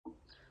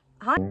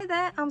Hi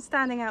there, I'm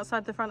standing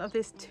outside the front of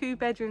this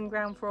 2-bedroom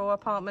ground floor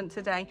apartment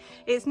today.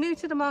 It's new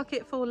to the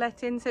market for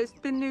letting, so it's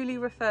been newly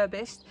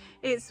refurbished.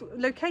 It's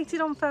located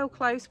on Firle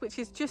Close, which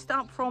is just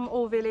up from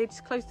Orr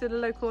Village, close to the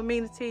local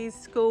amenities,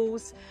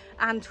 schools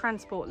and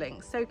transport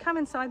links. So come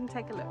inside and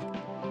take a look.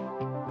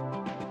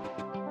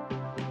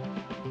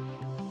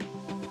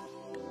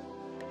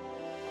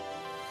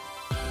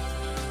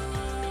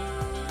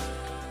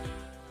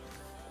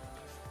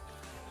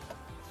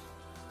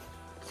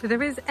 So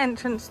there is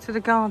entrance to the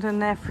garden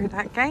there through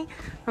that gate.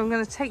 I'm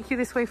going to take you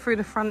this way through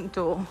the front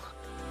door.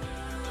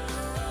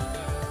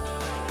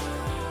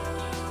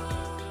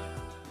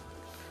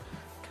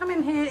 Come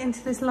in here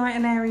into this light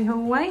and airy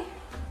hallway.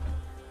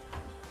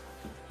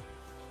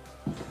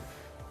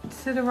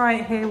 To the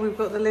right here we've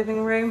got the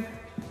living room.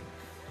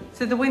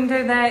 So the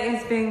window there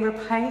is being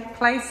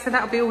replaced, so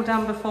that'll be all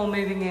done before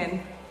moving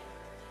in.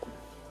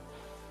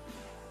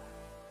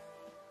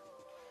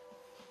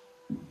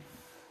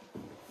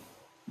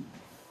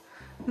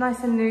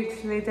 Nice and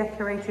neutrally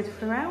decorated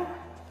throughout.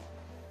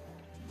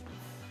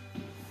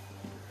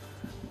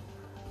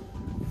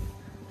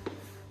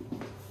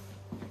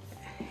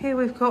 Here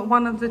we've got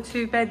one of the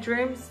 2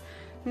 bedrooms,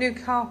 new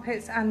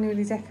carpets and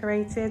newly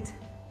decorated.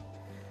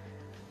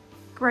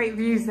 Great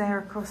views there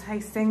across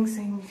Hastings,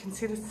 so you can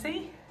see the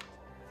sea.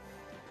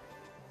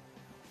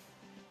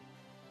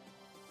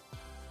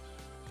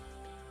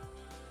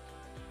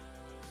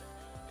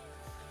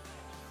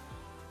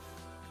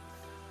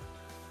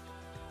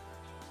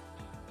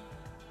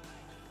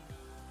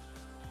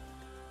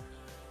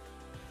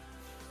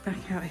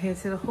 Back out here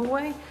to the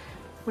hallway.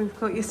 We've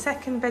got your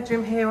 2nd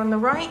bedroom here on the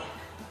right.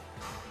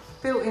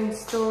 Built-in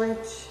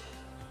storage.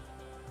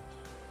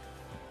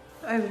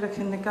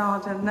 Overlooking the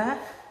garden there.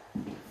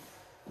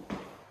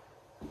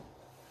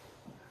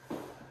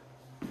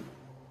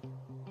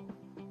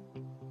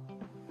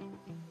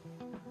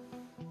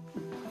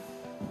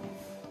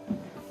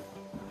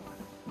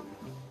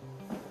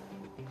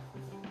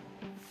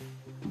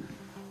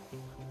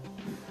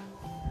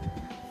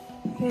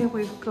 Here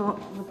we've got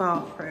the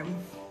bathroom.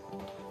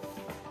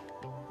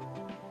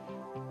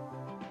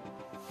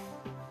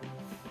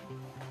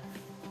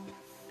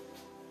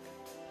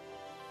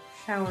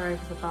 Shower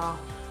over the bath.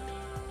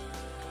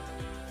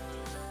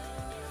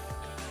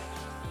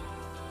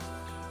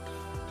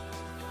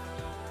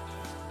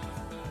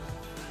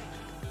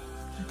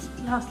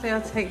 Lastly,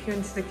 I'll take you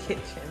into the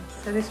kitchen.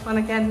 So this one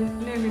again,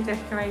 newly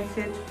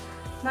decorated,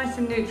 nice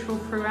and neutral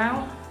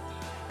throughout.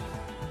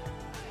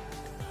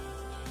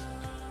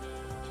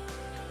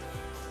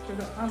 We've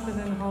got oven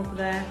and hob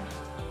there.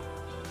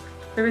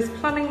 There is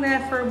plumbing there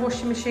for a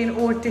washing machine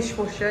or a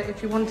dishwasher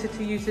if you wanted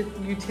to use a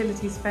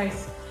utility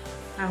space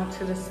out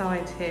to the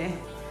side here.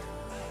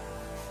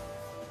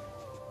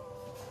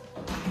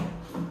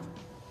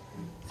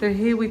 So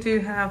here we do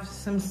have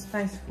some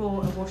space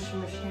for a washing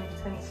machine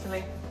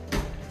potentially.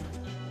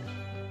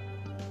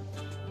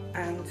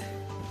 And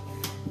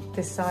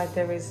this side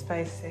there is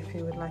space if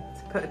you would like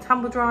to put a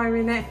tumble dryer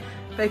in it.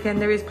 But again,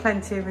 there is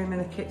plenty of room in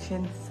the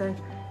kitchen, so it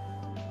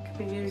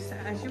can be used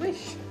as you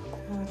wish.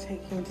 I'll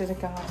take you into the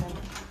garden.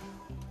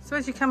 So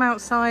as you come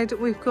outside,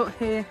 we've got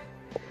here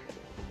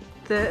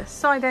the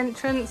side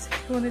entrance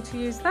if you wanted to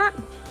use that,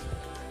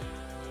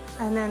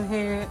 and then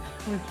here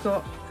we've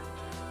got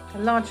a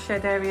large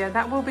shed area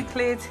that will be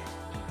cleared.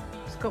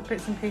 It's got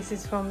bits and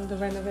pieces from the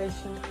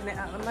renovation in it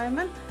at the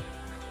moment,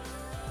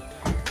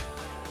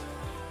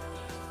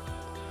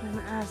 and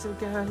as we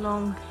go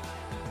along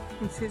you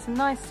can see it's a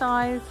nice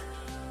size,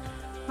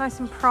 nice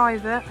and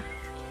private.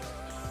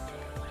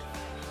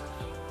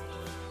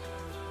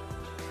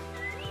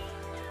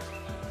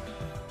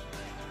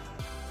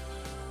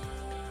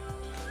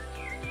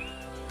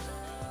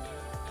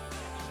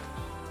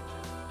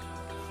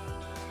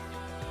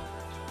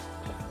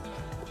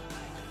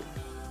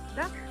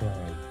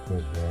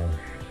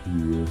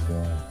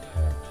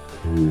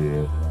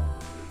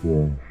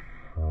 Yeah.